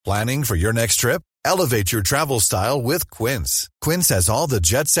Planning for your next trip? Elevate your travel style with Quince. Quince has all the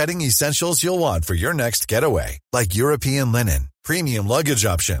jet-setting essentials you'll want for your next getaway, like European linen, premium luggage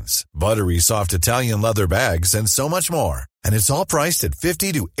options, buttery soft Italian leather bags, and so much more. And it's all priced at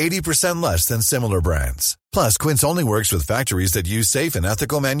 50 to 80% less than similar brands. Plus, Quince only works with factories that use safe and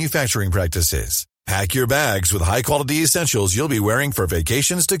ethical manufacturing practices. Pack your bags with high-quality essentials you'll be wearing for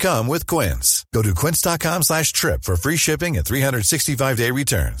vacations to come with Quince. Go to quince.com/trip for free shipping and 365-day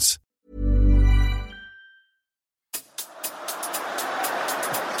returns.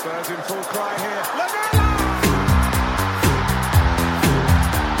 Spurs in full cry here.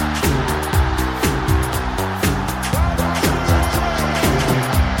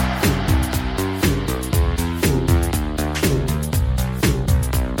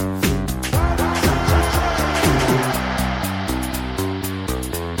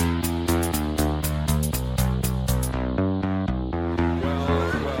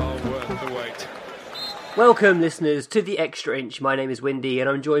 Welcome, listeners, to The Extra Inch. My name is Windy, and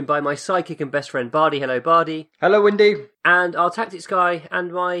I'm joined by my sidekick and best friend, Bardi. Hello, Bardi. Hello, Windy. And our tactics guy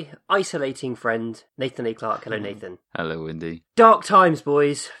and my isolating friend, Nathan A. Clark. Hello, Nathan. Hello, Windy. Dark times,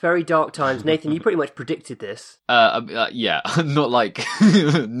 boys. Very dark times. Nathan, you pretty much predicted this. Yeah,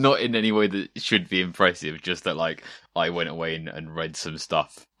 not in any way that should be impressive, just that, I went away and read some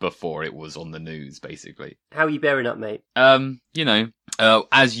stuff before it was on the news, basically. How are you bearing up, mate?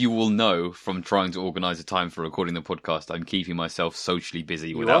 As you will know from trying to organise a time for recording the podcast, I'm keeping myself socially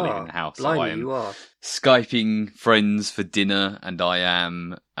busy without leaving the house. Blimey, so I am you are. Skyping friends for dinner, and I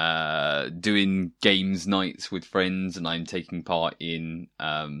am doing games nights with friends, and I'm taking part in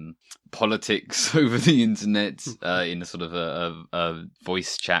politics over the internet in a sort of a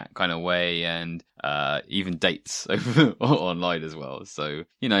voice chat kind of way, and even dates over online as well. So,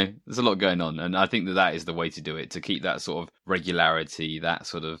 there's a lot going on, and I think that is the way to do it, to keep that sort of regularity, that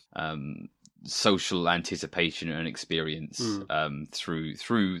sort of social anticipation and experience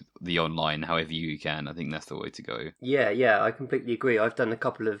through the online, however you can. I think that's the way to go. Yeah, I completely agree. I've done a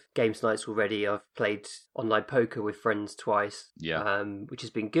couple of games nights already. I've played online poker with friends twice, which has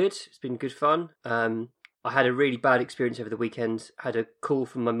been good. It's been good fun. I had a really bad experience over the weekend. I had a call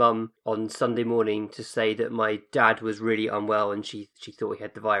from my mum on Sunday morning to say that my dad was really unwell and she thought he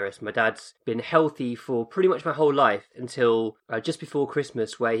had the virus. My dad's been healthy for pretty much my whole life until just before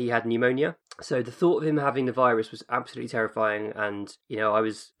Christmas, where he had pneumonia. So the thought of him having the virus was absolutely terrifying, and I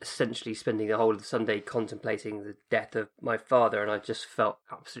was essentially spending the whole of the Sunday contemplating the death of my father, and I just felt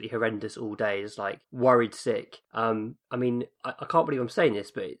absolutely horrendous all day. It's worried sick. I can't believe I'm saying this,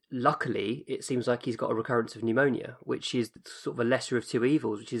 but luckily it seems like he's got a recurrence of pneumonia, which is sort of a lesser of two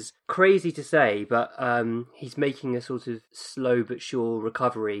evils, which is crazy to say, but he's making a sort of slow but sure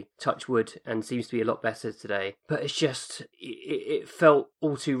recovery, touch wood, and seems to be a lot better today. But it's just, it felt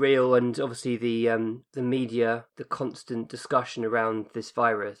all too real, and obviously the media, the constant discussion around this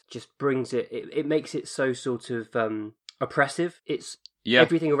virus just brings it makes it so sort of oppressive.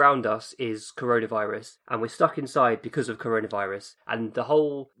 Everything around us is coronavirus, and we're stuck inside because of coronavirus, and the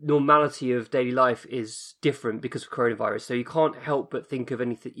whole normality of daily life is different because of coronavirus, so you can't help but think of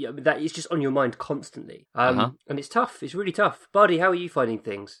anything that is just on your mind constantly. And it's tough. It's really tough. Buddy, how are you finding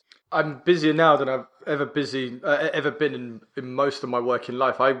things? I'm busier now than I've ever been in most of my working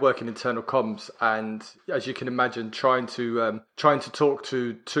life. I work in internal comms, and as you can imagine, trying to talk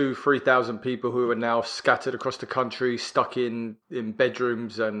to 2,000-3,000 people who are now scattered across the country, stuck in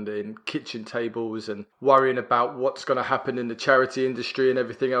bedrooms and in kitchen tables, and worrying about what's going to happen in the charity industry and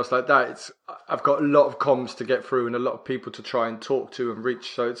everything else like that. I've got a lot of comms to get through and a lot of people to try and talk to and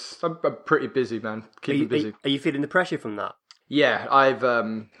reach. So I'm pretty busy, man. Keeping busy. Are you feeling the pressure from that? Yeah,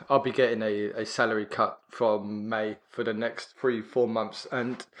 I'll be getting a salary cut from May for the next 3-4 months,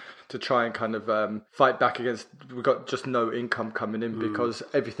 and to try and kind of fight back against, we've got just no income coming in because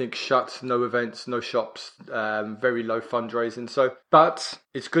everything's shut, no events, no shops, very low fundraising. So, but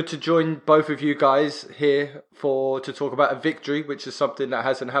it's good to join both of you guys here to talk about a victory, which is something that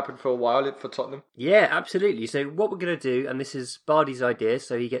hasn't happened for a while for Tottenham. Yeah, absolutely. So what we're going to do, and this is Bardi's idea,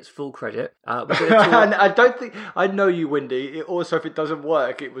 so he gets full credit. We're going to talk... And I don't think, I know you, Windy. Also, if it doesn't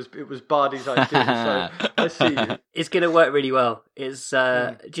work, it was Bardi's idea. So let's see. It's going to work really well. It's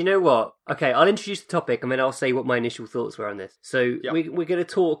do you know what? Okay, I'll introduce the topic and then I'll say what my initial thoughts were on this. So we're going to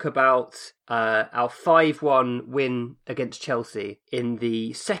talk about our 5-1 win against Chelsea in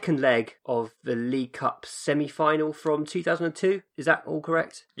the second leg of the League Cup semi-final from 2002. Is that all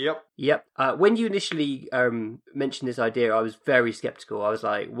correct? Yep. When you initially mentioned this idea, I was very sceptical. I was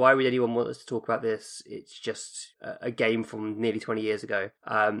like, why would anyone want us to talk about this? It's just a game from nearly 20 years ago.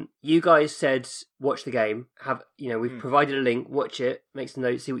 You guys said, watch the game. We've provided a link, watch it, make some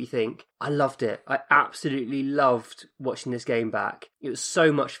notes, see what you think. I loved it. I absolutely loved watching this game back. It was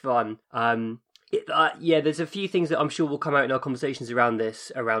so much fun. There's a few things that I'm sure will come out in our conversations around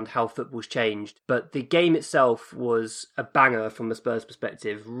this, around how football's changed. But the game itself was a banger from a Spurs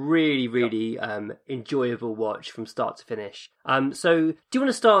perspective. Really, really enjoyable watch from start to finish. So do you want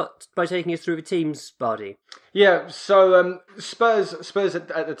to start by taking us through the teams, Bardi? Yeah, so Spurs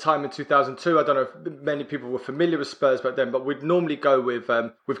at the time in 2002, I don't know if many people were familiar with Spurs back then, but we'd normally go with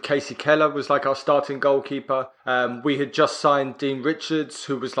Casey Keller was like our starting goalkeeper. We had just signed Dean Richards,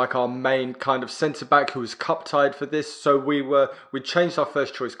 who was like our main kind of centre-back, who was cup-tied for this. So we changed our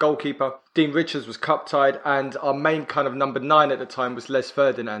first choice goalkeeper. Dean Richards was cup-tied, and our main kind of number 9 at the time was Les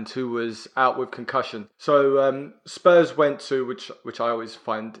Ferdinand, who was out with concussion. So Spurs went to, which I always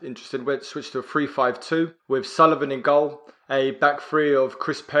find interesting, switched to a 3-5-2 with Sullivan in goal, a back three of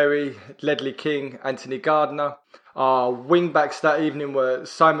Chris Perry, Ledley King, Anthony Gardner. Our wing-backs that evening were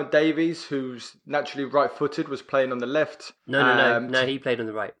Simon Davies, who's naturally right-footed, was playing on the left. No, he played on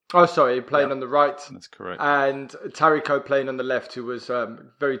the right. Oh, sorry, he played on the right. That's correct. And Tariko playing on the left, who was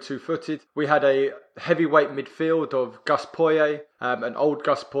very two-footed. We had a heavyweight midfield of Gus Poyet, an old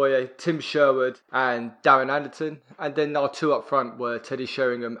Gus Poyet, Tim Sherwood and Darren Anderton. And then our two up front were Teddy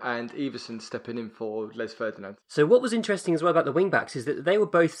Sheringham and Everson stepping in for Les Ferdinand. So what was interesting as well about the wing-backs is that they were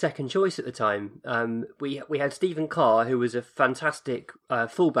both second choice at the time. We had Stephen Carr, who was a fantastic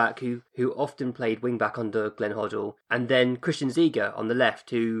fullback who often played wing-back under Glenn Hoddle. And then Christian Ziege on the left,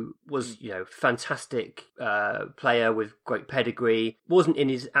 who was, fantastic player with great pedigree. Wasn't in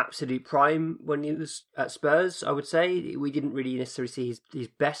his absolute prime when he was at Spurs, I would say. We didn't really necessarily see his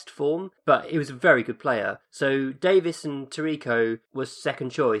best form, but he was a very good player. So Davis and Tariko was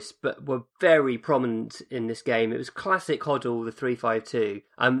second choice, but were very prominent in this game. It was classic Hoddle, the 3-5-2.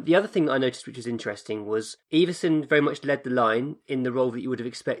 The other thing that I noticed, which was interesting, was Everson very much led the line in the role that you would have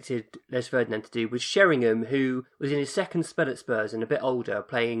expected Les Ferdinand to do, with Sheringham, who was in his second spell at Spurs and a bit older,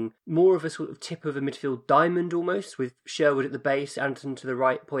 playing more of a sort of tip of a midfield diamond almost, with Sherwood at the base, Anderton to the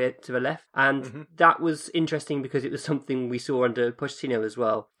right, Poyet to the left. And that was interesting because it was something we saw under Pochettino as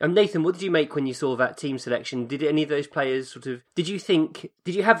well. Nathan, what did you make when you saw that team selection? Did any of those players did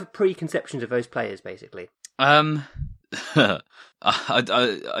you have preconceptions of those players, basically? I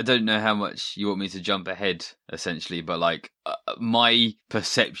don't know how much you want me to jump ahead, essentially, but my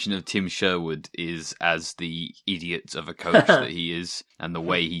perception of Tim Sherwood is as the idiot of a coach that he is, and the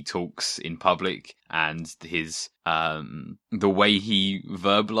way he talks in public, and his the way he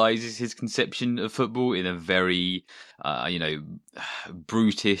verbalizes his conception of football in a very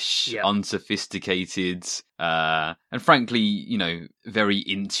brutish, unsophisticated, and frankly, very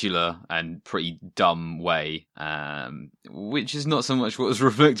insular and pretty dumb way, which is not so much what was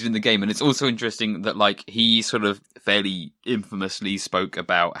reflected in the game. And it's also interesting that he sort of fairly infamously spoke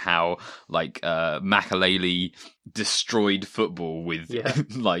about how Makelele destroyed football with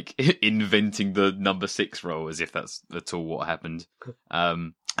inventing the number 6 role, as if that's at all what happened.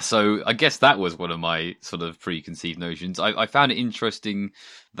 So I guess that was one of my sort of preconceived notions. I found it interesting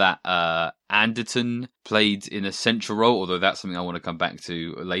that Anderton played in a central role, although that's something I want to come back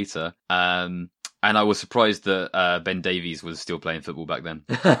to later. And I was surprised that Ben Davies was still playing football back then.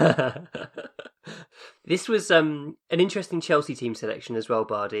 This was an interesting Chelsea team selection as well,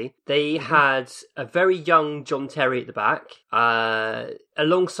 Bardi. They had a very young John Terry at the back.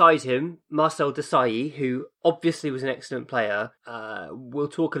 Alongside him, Marcel Desailly, who obviously was an excellent player. We'll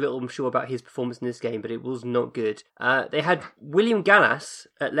talk a little, I'm sure, about his performance in this game, but it was not good. They had William Gallas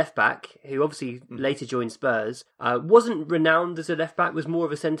at left back, who obviously later joined Spurs. Wasn't renowned as a left back, was more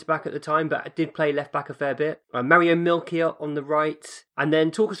of a centre back at the time, but did play left back a fair bit. Mario Milkia on the right. And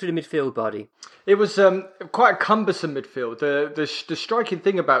then talk us through the midfield, Bardi. It was quite a cumbersome midfield. The striking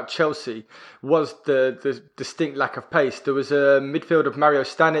thing about Chelsea was the distinct lack of pace. There was a midfield of Mario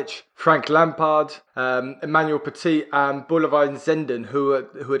Stanic, Frank Lampard, Emmanuel Petit and Boulevard Zenden, who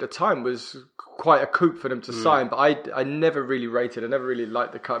at the time was quite a coup for them to sign, but I never really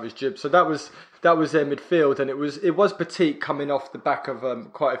liked the cut of his jib. So that was their midfield, and it was Petit coming off the back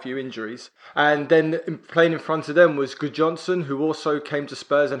of quite a few injuries. And then playing in front of them was Gudjonsson, who also came to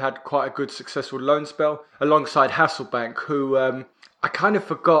Spurs and had quite a good successful loan spell, alongside Hasselbank, who I kind of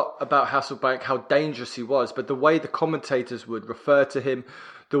forgot about Hasselbank, how dangerous he was, but the way the commentators would refer to him,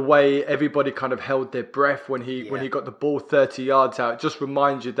 the way everybody kind of held their breath when he got the ball 30 yards out, just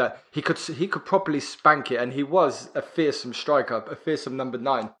reminds you that he could properly spank it, and he was a fearsome striker, a fearsome number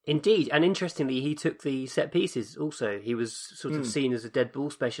 9. Indeed, and interestingly, he took the set pieces also. He was sort of seen as a dead ball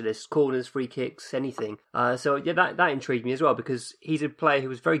specialist, corners, free kicks, anything. So yeah, that intrigued me as well, because he's a player who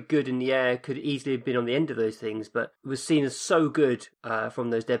was very good in the air, could easily have been on the end of those things, but was seen as so good from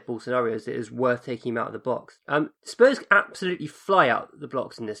those dead ball scenarios that it was worth taking him out of the box. Spurs absolutely fly out the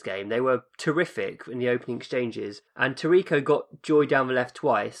blocks in this game. They were terrific in the opening exchanges, and Tarico got joy down the left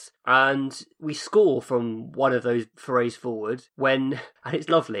twice, and we score from one of those forays forward when, and it's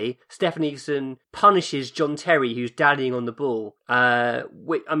lovely, Stefan Eagleson punishes John Terry, who's dallying on the ball. I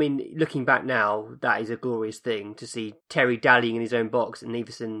mean, looking back now, that is a glorious thing to see Terry dallying in his own box and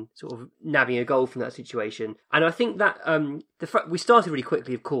Eagleson sort of nabbing a goal from that situation. And I think that we started really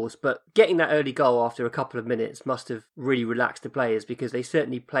quickly, of course, but getting that early goal after a couple of minutes must have really relaxed the players, because they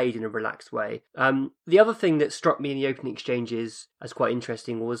certainly played in a relaxed way. The other thing that struck me in the opening exchanges as quite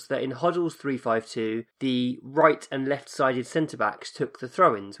interesting was that in Hoddle's 3-5-2, the right and left-sided centre-backs took the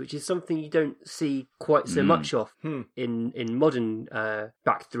throw-ins, which is something you don't see quite so much of in modern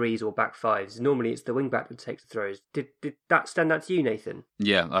back threes or back fives. Normally it's the wing-back that takes the throws. Did that stand out to you, Nathan?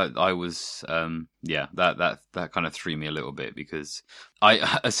 Yeah, I was... that kind of threw me a little bit, because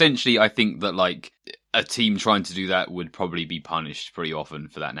I think that like a team trying to do that would probably be punished pretty often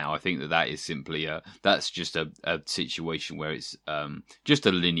for that now. I think that is simply that's just a situation where it's just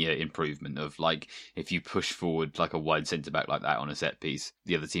a linear improvement of, like, if you push forward like a wide centre back like that on a set piece,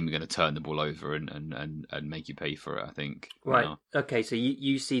 the other team are going to turn the ball over and make you pay for it, I think. Right. Okay, so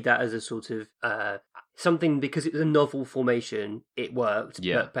you see that as a sort of something, because it was a novel formation, it worked,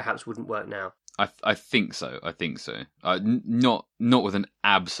 but perhaps wouldn't work now. I think so. Not with an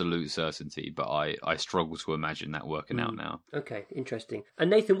absolute certainty, but I struggle to imagine that working out now. Okay, interesting. And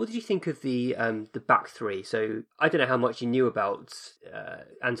Nathan, what did you think of the back three? So I don't know how much you knew about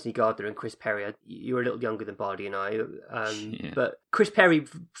Anthony Gardner and Chris Perry. You were a little younger than Bardi and I, but Chris Perry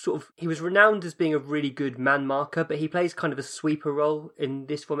he was renowned as being a really good man marker, but he plays kind of a sweeper role in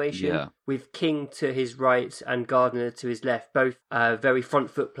this formation with King to his right and Gardner to his left. Both very front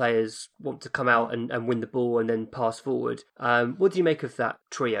foot players, want to come out and win the ball and then pass forward. What do you make of that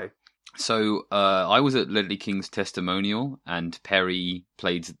trio? So I was at Ledley King's testimonial, and Perry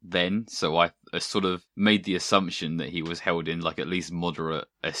played then, so I sort of made the assumption that he was held in like at least moderate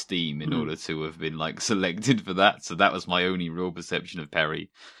esteem in order to have been like selected for that. So that was my only real perception of Perry.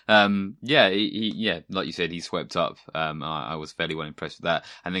 He like you said, he swept up. I was fairly well impressed with that.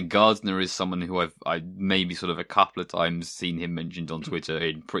 And then Gardner is someone who I maybe sort of a couple of times seen him mentioned on Twitter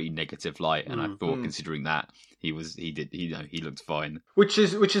in pretty negative light, and I thought, considering that, he looked fine. Which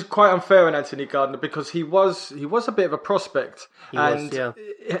is quite unfair on Anthony Gardner, because he was a bit of a prospect,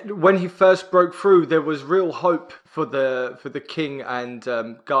 when he first broke through, there was real hope for the King and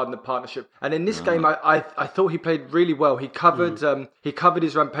Gardner partnership. And in this game, I thought he played really well. He covered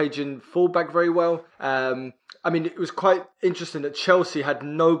his rampaging fullback very well. I mean, it was quite interesting that Chelsea had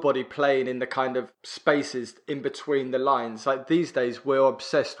nobody playing in the kind of spaces in between the lines. Like these days, we're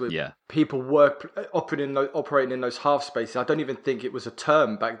obsessed with people operating in those half spaces. I don't even think it was a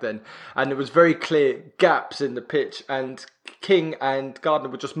term back then. And there was very clear gaps in the pitch, and King and Gardner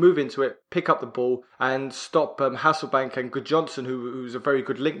would just move into it, pick up the ball and stop Hasselbank and Gudjonsson, who's a very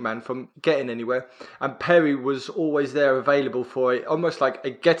good link man, from getting anywhere. And Perry was always there, available for it, almost like a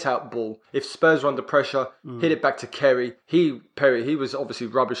get-out ball. If Spurs were under pressure, hit it back to Kerry. Perry was obviously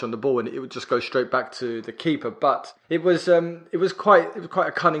rubbish on the ball, and it would just go straight back to the keeper. But it was quite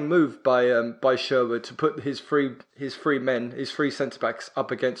a cunning move by Sherwood to put his three centre-backs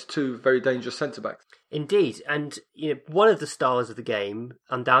up against two very dangerous centre-backs. Indeed, and one of the stars of the game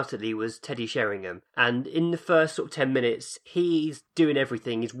undoubtedly was Teddy Sheringham, and in the first sort of 10 minutes he's doing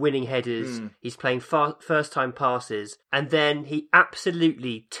everything. He's winning headers, he's playing first time passes, and then he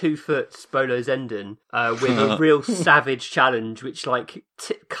absolutely 2-foots Bolo Zenden with a real savage challenge, which like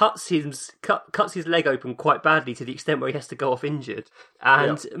cuts his leg open quite badly, to the extent where he has to go off injured.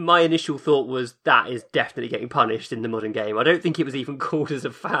 And my initial thought was, that is definitely getting punished in the modern game. I don't think it was even called as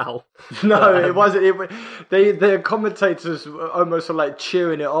a foul. No, it wasn't. The commentators almost are like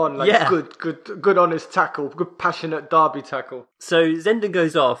cheering it on, like good honest tackle, good passionate derby tackle. So Zenden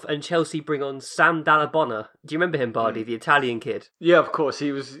goes off, and Chelsea bring on Sam Dallabonna. Do you remember him, Bardi, the Italian kid? Yeah, of course.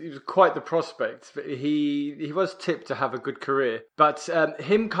 He was quite the prospect. He was tipped to have a good career. But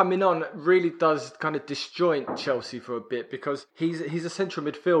him coming on really does kind of disjoint Chelsea for a bit, because he's a central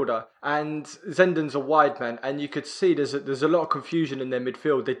midfielder and Zenden's a wide man, and you could see there's a lot of confusion in their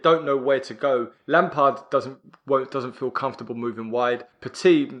midfield. They don't know where to go. Lampard doesn't feel comfortable moving wide.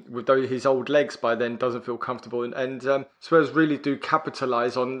 Petit, with his old legs by then, doesn't feel comfortable, and Spurs really do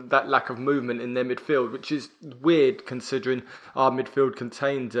capitalise on that lack of movement in their midfield, which is weird considering our midfield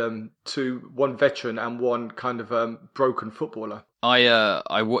contained one veteran and one kind of broken footballer.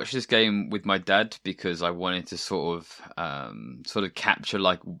 I watched this game with my dad because I wanted to sort of capture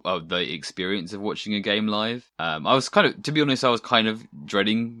the experience of watching a game live. I was to be honest, I was kind of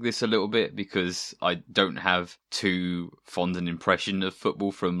dreading this a little bit because I don't have too fond an impression of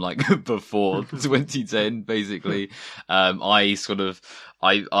football from before 2010. Basically, I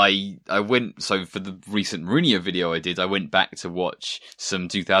went, so for the recent Mourinho video I did, I went back to watch some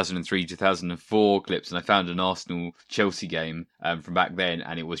 2003, 2004 clips, and I found an Arsenal-Chelsea game from back then,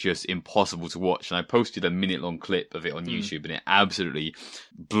 and it was just impossible to watch. And I posted a minute-long clip of it on YouTube, and it absolutely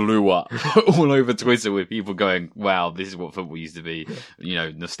blew up all over Twitter with people going, wow, this is what football used to be. You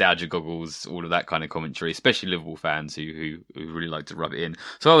know, nostalgia goggles, all of that kind of commentary, especially Liverpool fans who really like to rub it in.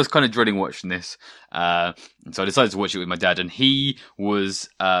 So I was kind of dreading watching this. And so I decided to watch it with my dad, and he was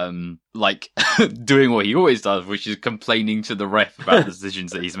doing what he always does, which is complaining to the ref about the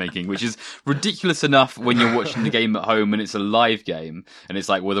decisions that he's making, which is ridiculous enough when you're watching the game at home and it's a live game and it's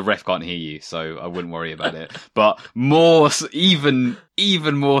like, well, the ref can't hear you, so I wouldn't worry about it. But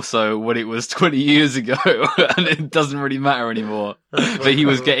even more so when it was 20 years ago and it doesn't really matter anymore. But he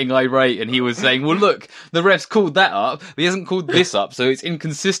was getting irate and he was saying, well, look, the ref's called that up, but he hasn't called this up, so it's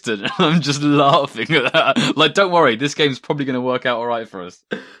inconsistent. And I'm just laughing at that. Don't worry, this game's probably going to work out all right for us.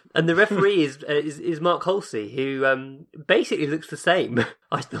 And the referee is Mark Halsey, who basically looks the same.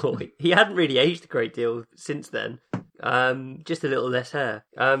 I thought he hadn't really aged a great deal since then. Just a little less hair.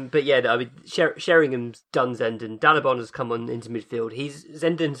 But yeah, I mean, Sheringham's done Zenden. Dalibon has come on into midfield.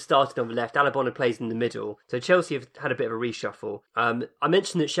 Zenden started on the left. Dalibon plays in the middle. So Chelsea have had a bit of a reshuffle. I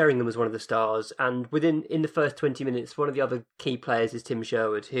mentioned that Sheringham was one of the stars, and in the first 20 minutes, one of the other key players is Tim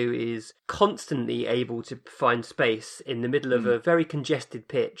Sherwood, who is constantly able to find space in the middle of a very congested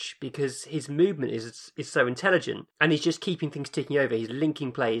pitch because his movement is so intelligent, and he's just keeping things ticking over. He's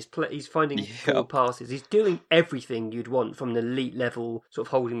linking plays. He's finding forward passes. He's doing everything you'd want from an elite level sort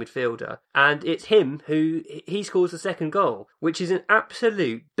of holding midfielder, and it's him who he scores the second goal, which is an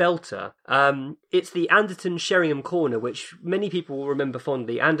absolute belter. It's the Anderton Sheringham corner, which many people will remember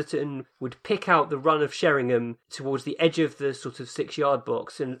fondly. Anderton would pick out the run of Sheringham towards the edge of the sort of 6-yard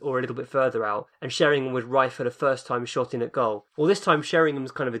box or a little bit further out, and Sheringham would rifle a first time shot in at goal. Well, this time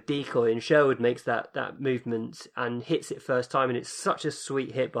Sheringham's kind of a decoy, and Sherwood makes that movement and hits it first time, and it's such a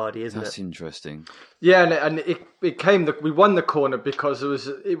sweet hit, Bardi, isn't it? That's interesting. Yeah, and we won the corner because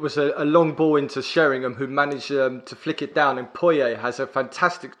it was a long ball into Sheringham, who managed to flick it down, and Poyet has a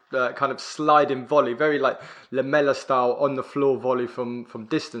fantastic kind of sliding volley, very like Lamella style on the floor volley from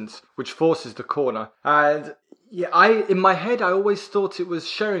distance, which forces the corner. And yeah, in my head I always thought it was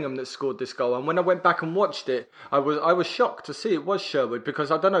Sheringham that scored this goal, and when I went back and watched it, I was shocked to see it was Sherwood,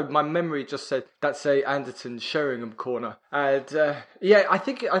 because I don't know, my memory just said that's a Anderton Sheringham corner. And I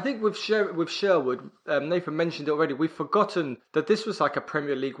think with Sherwood, Nathan mentioned it already, we've forgotten that this was like a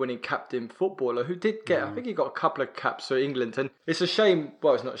Premier League winning captain footballer who did get, I think he got a couple of caps for England, and it's a shame.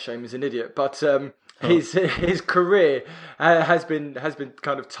 Well, it's not a shame, he's an idiot, but his career has been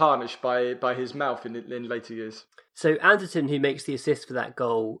kind of tarnished by his mouth in later years. So Anderton, who makes the assist for that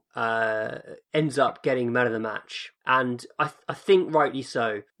goal, ends up getting man of the match. And I think rightly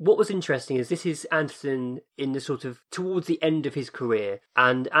so. What was interesting is this is Anderson in the sort of towards the end of his career.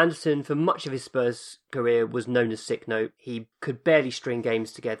 And Anderson, for much of his Spurs career, was known as sick note. He could barely string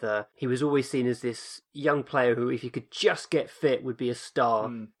games together. He was always seen as this young player who, if he could just get fit, would be a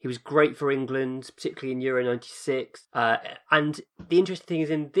star. He was great for England, particularly in Euro 96. And the interesting thing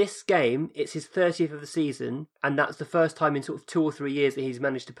is, in this game, it's his 30th of the season, and that's the first time in sort of 2 or 3 years that he's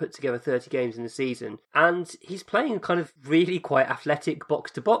managed to put together 30 games in a season. And he's playing a kind of really quite athletic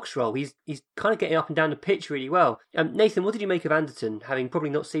box-to-box role. He's kind of getting up and down the pitch really well. Nathan, what did you make of Anderton, having probably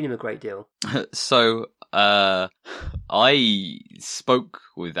not seen him a great deal? So, I spoke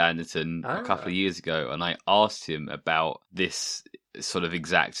with Anderton a couple of years ago, and I asked him about this sort of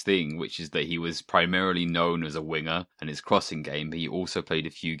exact thing, which is that he was primarily known as a winger and his crossing game, but he also played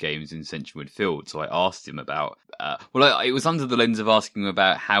a few games in central midfield. So I asked him about, it was under the lens of asking him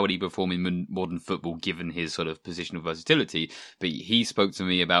about how would he perform in modern football given his sort of positional versatility. But he spoke to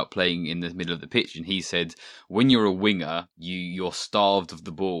me about playing in the middle of the pitch, and he said, when you're a winger, you're starved of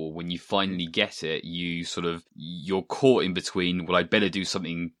the ball. When you finally get it, you're caught in between, well, I'd better do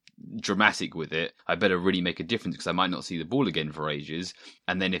something dramatic with it. I better really make a difference because I might not see the ball again for ages.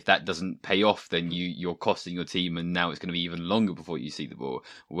 And then if that doesn't pay off, then you're costing your team, and now it's going to be even longer before you see the ball.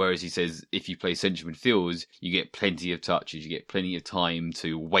 Whereas he says if you play central midfield, you get plenty of touches, you get plenty of time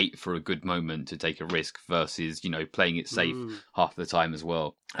to wait for a good moment to take a risk versus, playing it safe half the time as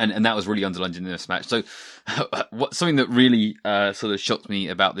well. And that was really underlined in this match. So something that really sort of shocked me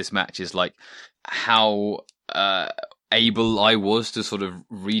about this match is like how able I was to sort of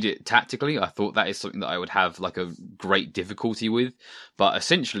read it tactically. I thought that is something that I would have like a great difficulty with. But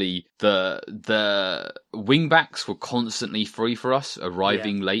essentially, the wing backs were constantly free for us,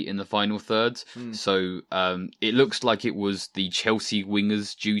 arriving late in the final third. So it looks like it was the Chelsea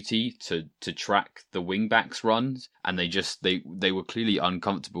wingers' duty to track the wing backs' runs, and they were clearly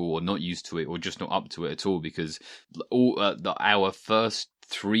uncomfortable or not used to it or just not up to it at all, because our first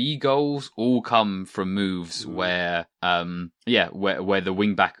 3 goals all come from moves where the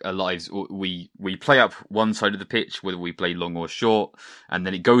wing back arrives. We play up one side of the pitch, whether we play long or short, and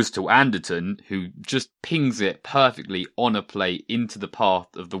then it goes to Anderton, who just pings it perfectly on a play into the path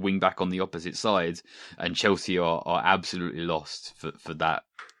of the wing back on the opposite side, and Chelsea are absolutely lost for that.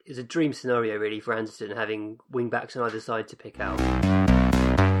 It's a dream scenario really for Anderton, having wing backs on either side to pick out.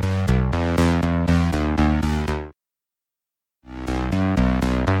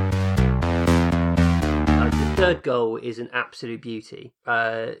 Third goal is an absolute beauty.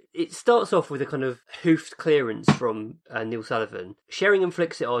 It starts off with a kind of hoofed clearance from Neil Sullivan. Sheringham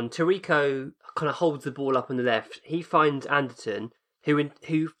flicks it on. Tarico kind of holds the ball up on the left. He finds Anderton,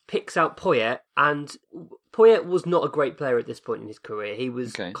 who picks out Poyet, and Poyet was not a great player at this point in his career. He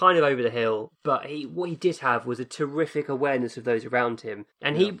was kind of over the hill, but what he did have was a terrific awareness of those around him.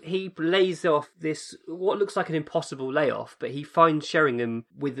 And he lays off this, what looks like an impossible layoff, but he finds Sheringham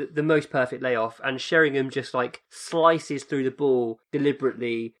with the most perfect layoff, and Sheringham just like slices through the ball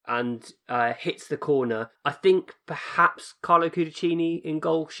deliberately and hits the corner. I think perhaps Carlo Cudicini in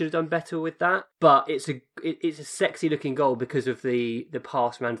goal should have done better with that, but it's a sexy looking goal because of the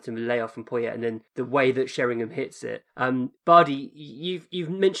pass from Anderton, the layoff from Poyet, and then the way that Sheringham hits it. Bardi, you've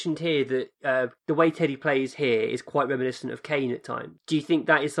mentioned here that the way Teddy plays here is quite reminiscent of Kane at times. Do you think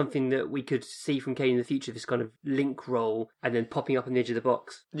that is something that we could see from Kane in the future, this kind of link role and then popping up on the edge of the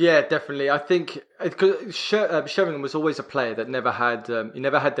box? Yeah, definitely. I think Sheringham was always a player that never had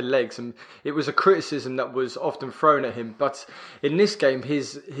the legs, and it was a criticism that was often thrown at him. But in this game,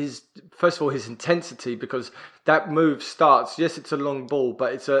 his first of all, his intensity, because that move starts. Yes, it's a long ball,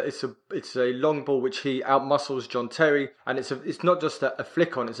 but it's a long ball which he outmuscles John Terry, and it's not just a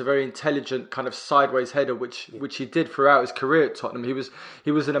flick on. It's a very intelligent kind of sideways header, which he did throughout his career at Tottenham.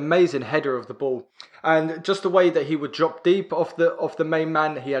 He was an amazing header of the ball, and just the way that he would drop deep off the main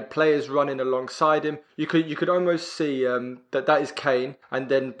man. He had players running alongside him. You could almost see that is Kane, and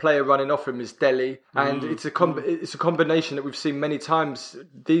then player running off him is Dele, and it's a combination that we've seen many times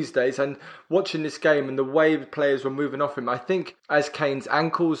these days. And watching this game and the way the players were moving off him, I think as Kane's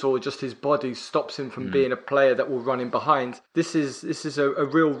ankles or just his body stops him from being a player that will run in behind, this is a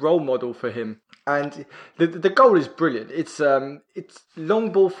real role model for him. And the goal is brilliant. It's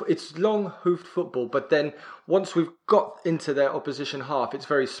long ball, it's long hoofed football, but then once we've got into their opposition half, it's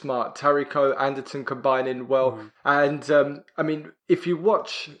very smart. Tarico, Anderton combining well, and I mean, if you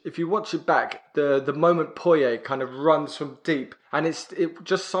watch it back, the moment Poyet kind of runs from deep, and it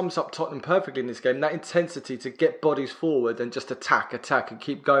just sums up Tottenham perfectly in this game. That intensity to get bodies forward and just attack and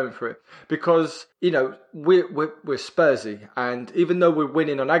keep going for it, because we're Spursy, and even though we're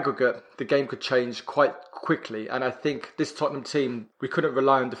winning on aggregate, the game could change quite quickly. And I think this Tottenham team, we couldn't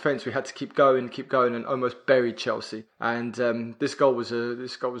rely on defence. We had to keep going, and almost buried Chelsea. And this goal was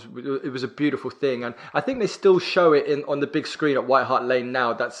a beautiful thing. And I think they still show it on the big screen at White Hart Lane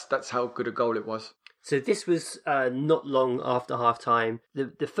now. That's how good a goal it was. So this was not long after half-time.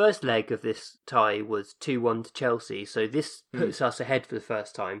 The first leg of this tie was 2-1 to Chelsea, so this puts us ahead for the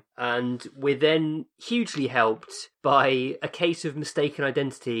first time. And we're then hugely helped by a case of mistaken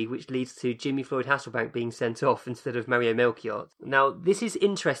identity, which leads to Jimmy Floyd Hasselbank being sent off instead of Mario Melchiot. Now, this is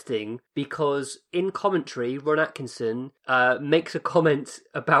interesting because in commentary, Ron Atkinson makes a comment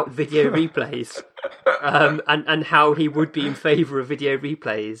about video replays. and how he would be in favour of video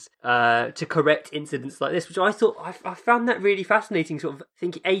replays to correct incidents like this, which I thought I found that really fascinating. Sort of, I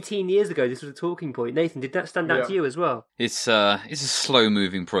think 18 years ago this was a talking point. Nathan, did that stand out to you as well? It's a slow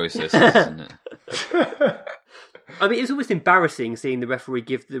moving process, isn't it? I mean, it's almost embarrassing seeing the referee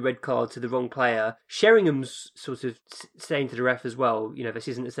give the red card to the wrong player. Sheringham's sort of saying to the ref as well, this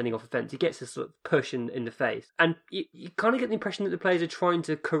isn't a sending off offence. He gets a sort of push in the face. And you kind of get the impression that the players are trying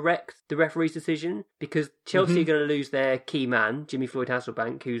to correct the referee's decision because Chelsea are going to lose their key man, Jimmy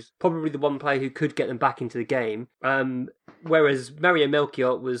Floyd-Hasselbank, who's probably the one player who could get them back into the game. Whereas Mario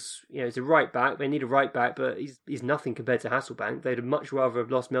Melchiot was, he's a right back. They need a right back, but he's nothing compared to Hasselbank. They'd much rather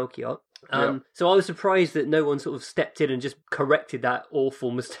have lost Melchiot. So I was surprised that no one sort of stepped in and just corrected that awful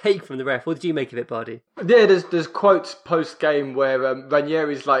mistake from the ref. What did you make of it, Bardi? Yeah, there's quotes post game where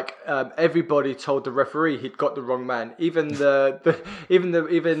Ranieri's like, everybody told the referee he'd got the wrong man. Even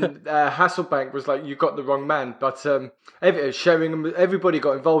Hasselbank was like, you got the wrong man. But Sheringham, everybody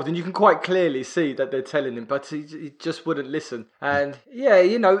got involved, and you can quite clearly see that they're telling him, but he just wouldn't listen. And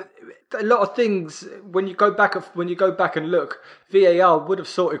a lot of things when you go back and look, VAR would have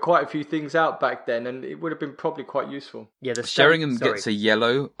sorted quite a few things out back then, and it would have been probably quite useful. Yeah, Sheringham gets a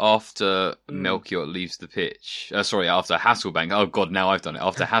yellow after Melchiot leaves the pitch. After Hasselbank. Oh God, now I've done it.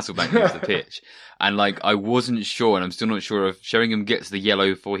 After Hasselbank leaves the pitch, and I wasn't sure, and I'm still not sure if Sheringham gets the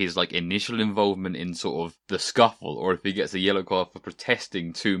yellow for his initial involvement in sort of the scuffle, or if he gets a yellow card for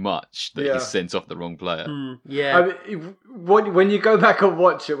protesting too much that he's sent off the wrong player. Yeah. I mean, when you go back and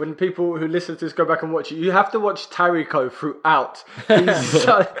watch it, when people who listen to this go back and watch it, you have to watch Tariko throughout.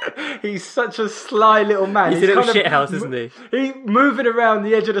 He's such a sly little man. He's a little shithouse, isn't he? He's moving around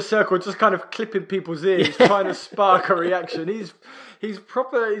the edge of the circle, just kind of clipping people's ears, trying to spark a reaction. He's a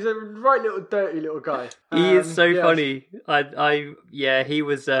right little dirty little guy. He is so funny. He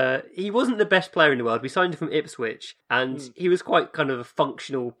wasn't the best player in the world. We signed him from Ipswich, and he was quite kind of a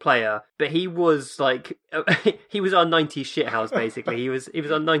functional player, but he was he was our 90s shithouse basically. He was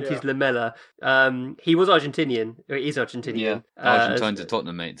our 90s Lamella. He was Argentinian, or he is Argentinian. Yeah, Argentine to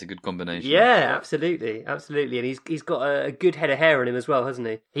Tottenham, mate. It's a good combination. Yeah, absolutely, and he's got a good head of hair on him as well, hasn't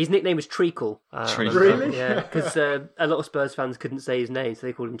he? His nickname was Treacle. Really? Yeah, because a lot of Spurs fans couldn't say his name, so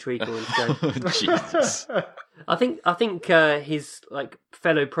they called him Treacle instead. Jesus. I think his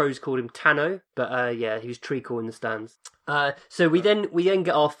fellow pros called him Tano, but he was Treacle in the stands. So we then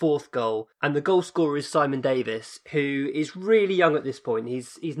get our fourth goal, and the goal scorer is Simon Davis, who is really young at this point.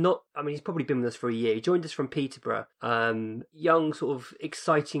 He's not. I mean, he's probably been with us for a year. He joined us from Peterborough. Young, sort of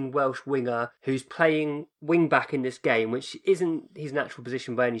exciting Welsh winger who's playing wing back in this game, which isn't his natural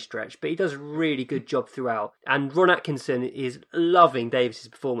position by any stretch, but he does a really good job throughout. And Ron Atkinson is loving Davis's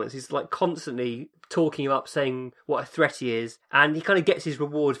performance. He's constantly talking him up, saying what a threat he is, and he kind of gets his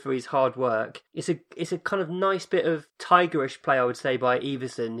reward for his hard work. It's a kind of nice bit of tigerish play, I would say, by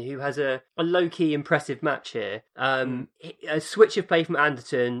Everson, who has a low-key impressive match here. A switch of play from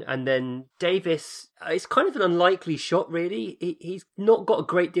Anderton, and then Davis. It's kind of an unlikely shot, really. He's not got a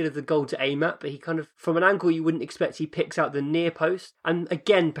great deal of the goal to aim at, but he kind of, from an angle you wouldn't expect, he picks out the near post. And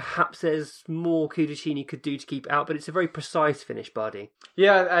again, perhaps there's more Kudicini could do to keep it out, but it's a very precise finish, Bardi.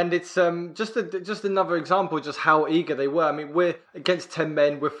 Yeah, and it's just another example of just how eager they were. I mean, we're against 10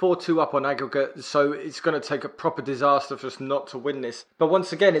 men, we're 4-2 up on aggregate, so it's going to take a proper disaster for us not to win this. But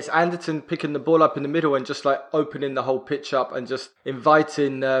once again, it's Anderton picking the ball up in the middle and just opening the whole pitch up and just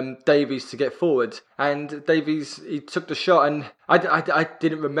inviting Davies to get forward. And Davies, he took the shot, and I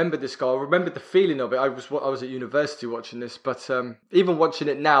didn't remember this goal. I remembered the feeling of it. I was at university watching this, but even watching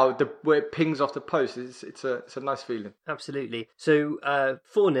it now, where it pings off the post, it's a nice feeling. Absolutely. So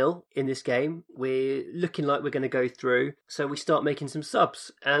 4-0 in this game. We're looking like we're going to go through. So we start making some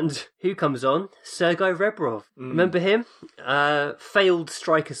subs, and who comes on? Sergei Rebrov. Remember him? Failed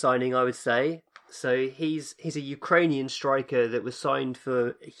striker signing, I would say. So he's a Ukrainian striker that was signed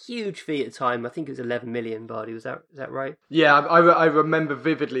for a huge fee at the time. I think it was 11 million, Bardi. Is that right? Yeah, I remember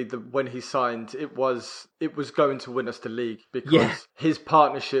vividly when he signed. It was going to win us the league because his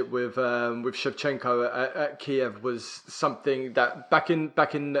partnership with Shevchenko at Kiev was something that back in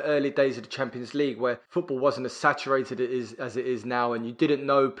the early days of the Champions League, where football wasn't as saturated as it is now, and you didn't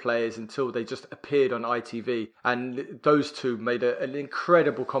know players until they just appeared on ITV, and those two made an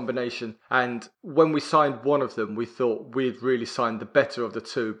incredible combination. And when we signed one of them, we thought we'd really signed the better of the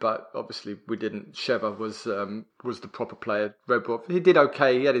two, but obviously we didn't. Sheva was the proper player. Rebrov, he did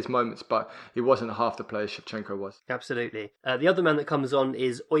okay, he had his moments, but he wasn't half the player Shevchenko was. Absolutely. The other man that comes on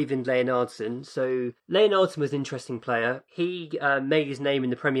is Øyvind Leonardsen. So Leonardsen was an interesting player. He made his name in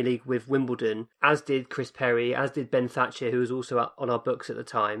the Premier League with Wimbledon, as did Chris Perry, as did Ben Thatcher, who was also on our books at the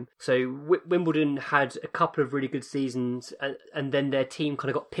time. So Wimbledon had a couple of really good seasons, and then their team kind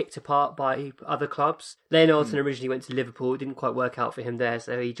of got picked apart by other clubs. Leonardsen originally went to Liverpool. It didn't quite work out for him there,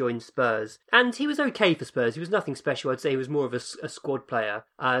 so he joined Spurs. And he was okay for Spurs. He was nothing special. I'd say he was more of a squad player.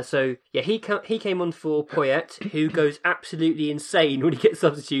 So yeah, he came on for Poyet, who goes absolutely insane when he gets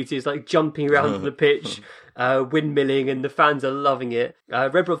substituted. He's like jumping around on the pitch, windmilling, and the fans are loving it.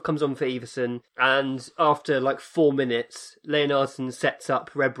 Rebrov comes on for Iversen, and after like 4 minutes, Leonardsen sets up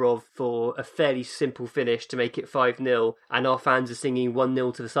Rebrov for a fairly simple finish to make it 5-0, and our fans are singing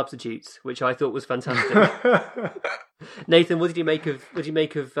 1-0 to the substitutes, which I thought was fantastic. Nathan, what did you make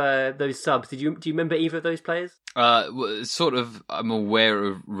of those subs? Do you remember either of those players? Sort of. I'm aware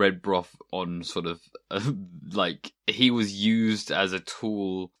of Rebrov on sort of like he was used as a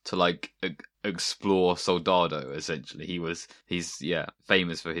tool to like explore Soldado. Essentially, he's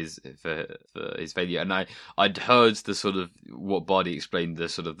famous for his failure. And I'd heard the sort of what Bardi explained, the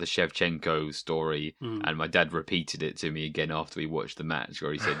sort of the Shevchenko story, and my dad repeated it to me again after we watched the match,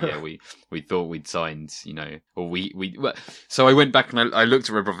 where he said, "Yeah, we thought we'd signed, or we." So I went back and I looked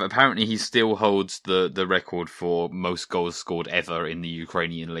at Rebrov. Apparently, he still holds the record for most goals scored ever in the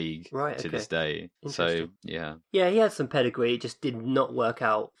Ukrainian league to this day. So yeah, he had some pedigree. It just did not work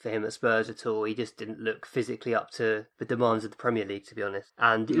out for him at Spurs at all. He just didn't look physically up to the demands of the Premier League, to be honest.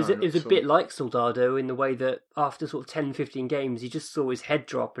 And it was a bit like Soldado in the way that after sort of 10, 15 games, he just saw his head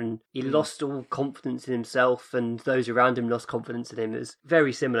drop and he lost all confidence in himself, and those around him lost confidence in him. It was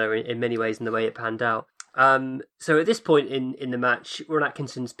very similar in many ways in the way it panned out. So at this point in the match, Ron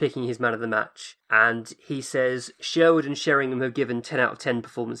Atkinson's picking his man of the match, and he says Sherwood and Sheringham have given 10 out of 10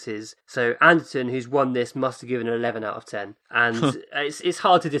 performances, so Anderton, who's won this, must have given an 11 out of 10. And it's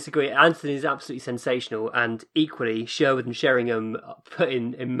hard to disagree. Anderton is absolutely sensational, and equally Sherwood and Sheringham put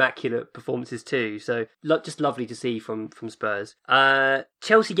in immaculate performances too, so just lovely to see from Spurs.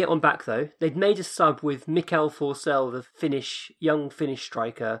 Chelsea get one back though. They'd made a sub with Mikael Forsell, the young Finnish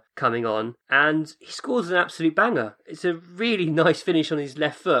striker, coming on, and he scores an absolute banger. It's a really nice finish on his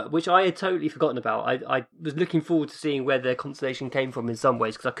left foot, which I had totally forgotten about. I was looking forward to seeing where the consolation came from in some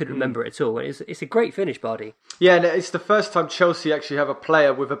ways, because I couldn't remember it at all. It's a great finish, Bardi. Yeah, and it's the first time Chelsea actually have a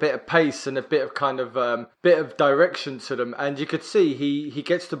player with a bit of pace and a bit of kind of bit of direction to them. And you could see he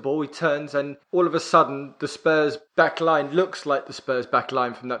gets the ball, he turns, and all of a sudden the Spurs back line looks like the Spurs back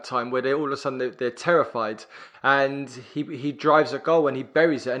line from that time, where they all of a sudden they're terrified. And he drives a goal and he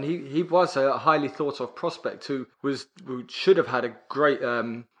buries it. And he was a highly thought of prospect who should have had a great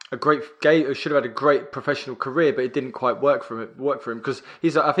should have had a great professional career, but it didn't quite work for him because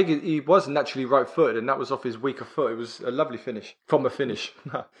I think he was naturally right-footed, and that was off his weaker foot. It was a lovely finish from a finish.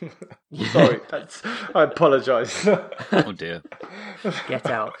 Sorry, I apologise. Oh dear, get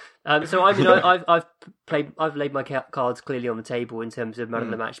out. So I mean, I've laid my cards clearly on the table in terms of man of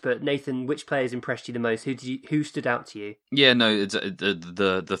the match. But Nathan, which players impressed you the most? Who stood out to you? Yeah, no, it's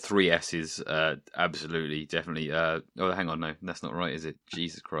the three S's, absolutely, definitely. Hang on, no, that's not right, is it?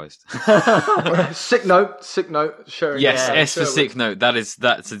 Jesus Christ. Sick note, sharing. Yes, S for sick note. That's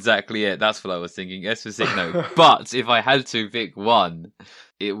exactly it. That's what I was thinking. S for sick note. But if I had to pick one,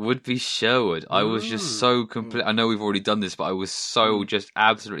 it would be Sherwood. I was just so complete. I know we've already done this, but I was so just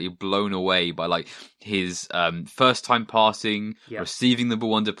absolutely blown away by like his first time passing, receiving the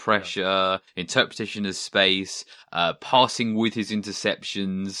ball under pressure, interpretation of space, passing with his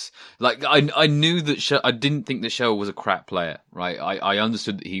interceptions. Like I knew that I didn't think that Sherwood was a crap player, right? I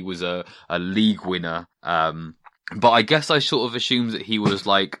understood that he was a league winner. But I guess I sort of assumed that he was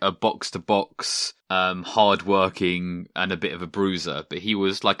like a box-to-box, hard-working and a bit of a bruiser. But he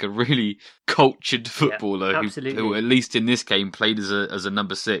was like a really cultured footballer who, at least in this game, played as a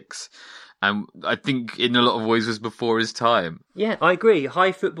number 6. And I think in a lot of ways was before his time. Yeah, I agree.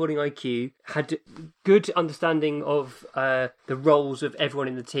 High footballing IQ, had good understanding of the roles of everyone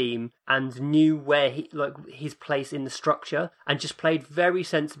in the team, and knew where his place in the structure, and just played very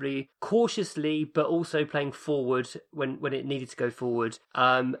sensibly, cautiously, but also playing forward when it needed to go forward.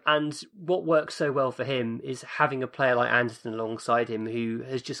 And what works so well for him is having a player like Anderson alongside him, who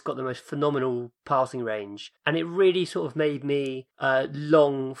has just got the most phenomenal passing range. And it really sort of made me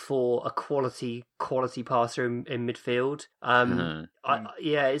long for a quality passer in midfield.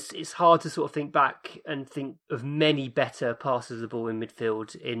 It's hard to sort of think back and think of many better passers of the ball in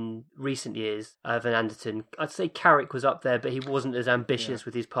midfield in recent years than Anderton. I'd say Carrick was up there, but he wasn't as ambitious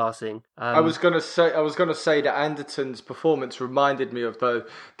with his passing. I was going to say that Anderton's performance reminded me of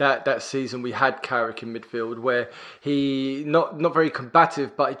that season we had Carrick in midfield, where he not very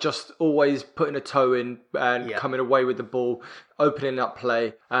combative, but just always putting a toe in and coming away with the ball, opening up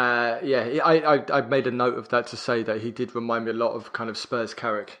play. I made a note of that to say that he did remind me a lot of kind of Spurs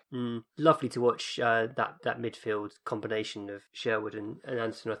Carrick. Lovely to watch that midfield combination of Sherwood and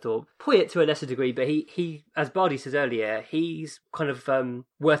Anderson. I thought Poyet to a lesser degree, but he as Bardi says earlier, he's kind of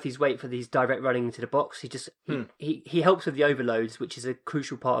worth his weight for these direct running into the box. He helps with the overloads, which is a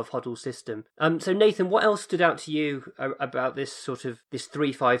crucial part of Hoddle's system. So Nathan, what else stood out to you about this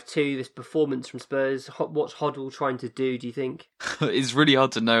 3-5-2, this performance from Spurs? What's Hoddle trying to do you think? It's really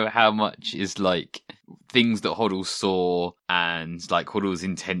hard to know how much is like things that Hoddle saw and like Hoddle's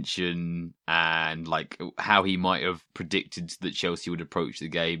intention and like how he might have predicted that Chelsea would approach the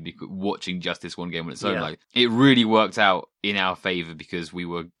game. Watching just this one game on its own, like it really worked out in our favour because we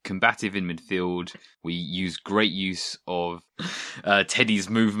were combative in midfield. We used great use of Teddy's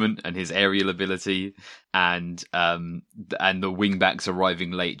movement and his aerial ability, and the wing backs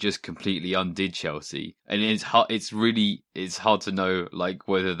arriving late just completely undid Chelsea. And it's hard to know like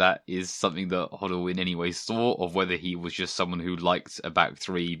whether that is something that Hoddle in any way saw, or whether he was just someone who liked a back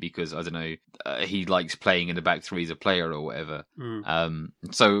three because I don't know, he likes playing in the back three as a player or whatever.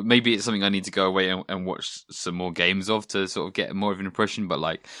 So maybe it's something I need to go away and watch some more games of to sort of get more of an impression. But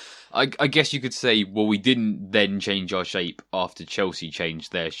like, I guess you could say, well, we didn't then change our shape after Chelsea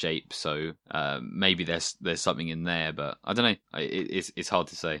changed their shape, so maybe there's something in there, but I don't know. It's hard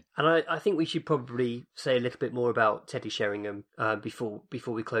to say. And I think we should probably say a little bit more about Teddy Sheringham before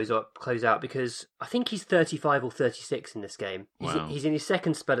we close out, because I think he's 35 or 36 in this game. He's in his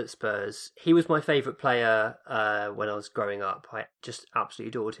second spell at Spurs. He was my favourite player when I was growing up. I just absolutely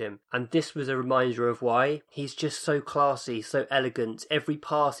adored him, and this was a reminder of why. He's just so classy, so elegant. Every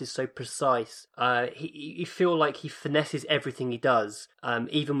pass is so precise. You feel like he finesses everything he does,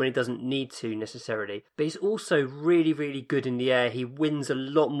 even when he doesn't need to necessarily. But he's also really, really good in the air. He wins a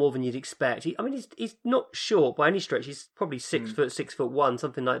lot more than you'd expect. He's not short by any stretch. He's probably 6 foot, 6'1",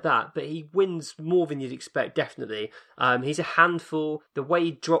 something like that. But he wins more than you'd expect, definitely. He's a handful. The way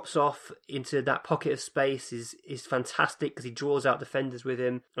he drops off into that pocket of space is fantastic because he draws out defenders with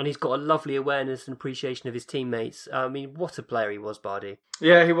him, and he's got a lovely awareness and appreciation of his teammates. What a player he was, Bardi.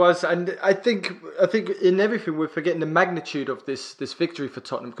 Yeah, he was, and I think in everything we're forgetting the magnitude of this victory for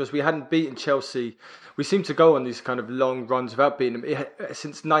Tottenham, because we hadn't beaten Chelsea. We seem to go on these kind of long runs without beating them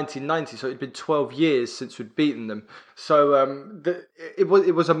since 1990, so it'd been 12 years since we'd beaten them. So it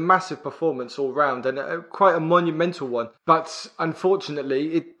was a massive performance all round, and quite a monumental one. But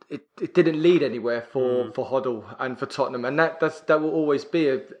unfortunately, it didn't lead anywhere for Hoddle and for Tottenham, and that will always be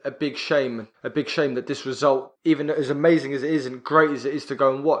a big shame. A big shame that this result, even as amazing as it is and great as it is to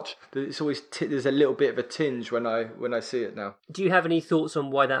go and watch, it's always there's a little bit of a tinge when I see it now. Do you have any thoughts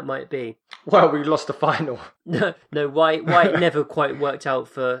on why that might be? Well, we lost the final. No. Why it never quite worked out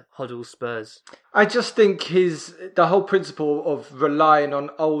for Hoddle's Spurs? I just think the whole principle of relying on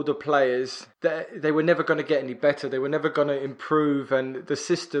older players, they were never going to get any better. They were never going to improve, and the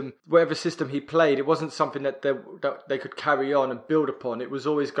system, whatever system he played, it wasn't something that they could carry on and build upon. It was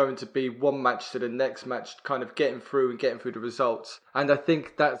always going to be one match to the next match, kind of getting through the results. And I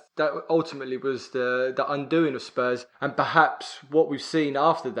think that ultimately was the undoing of Spurs. And perhaps what we've seen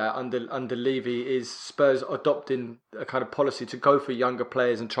after that under Levy is Spurs adopting a kind of policy to go for younger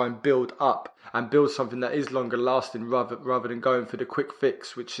players and try and build up and build something that is longer lasting rather than going for the quick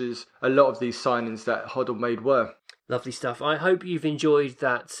fix, which is a lot of these signings that Hoddle made were. Lovely stuff. I hope you've enjoyed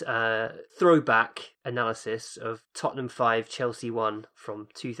that throwback analysis of Tottenham 5, Chelsea 1 from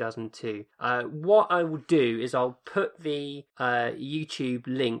 2002. What I will do is I'll put the YouTube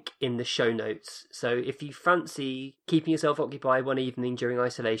link in the show notes. So if you fancy keeping yourself occupied one evening during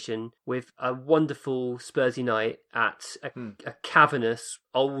isolation with a wonderful Spursy night at a cavernous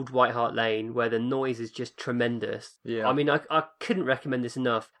old White Hart Lane where the noise is just tremendous. Yeah. I mean, I couldn't recommend this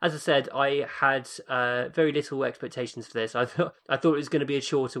enough. As I said, I had very little expectations for this. I thought it was going to be a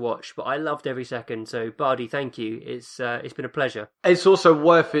chore to watch, but I loved every second. So Bardi, thank you. It's been a pleasure. It's also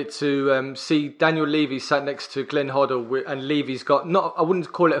worth it to see Daniel Levy sat next to Glenn Hoddle, and Levy's got I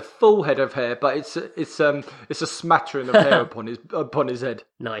wouldn't call it a full head of hair, but it's a smattering of hair upon his head.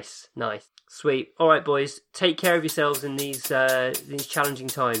 Nice. Sweet. All right, boys. Take care of yourselves in these challenging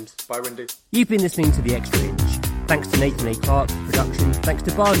times. Bye, Wendy. You've been listening to The Extra Inch, Thanks to Nathan A. Clark for production. Thanks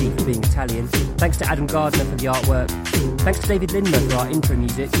to Bardi for being Italian. Thanks to Adam Gardner for the artwork. Thanks to David Lindner for our intro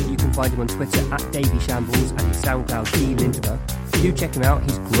music. You can find him on Twitter @DavyShambles and his SoundCloud @DLindner. Do check him out,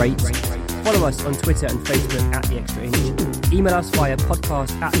 he's great. Follow us on Twitter and Facebook @TheExtraInch. Email us via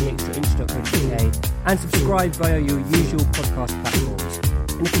podcast@theextrainch.co.uk and subscribe via your usual podcast platforms.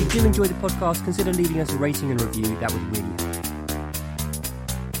 And if you do enjoy the podcast, consider leaving us a rating and review, that would really help.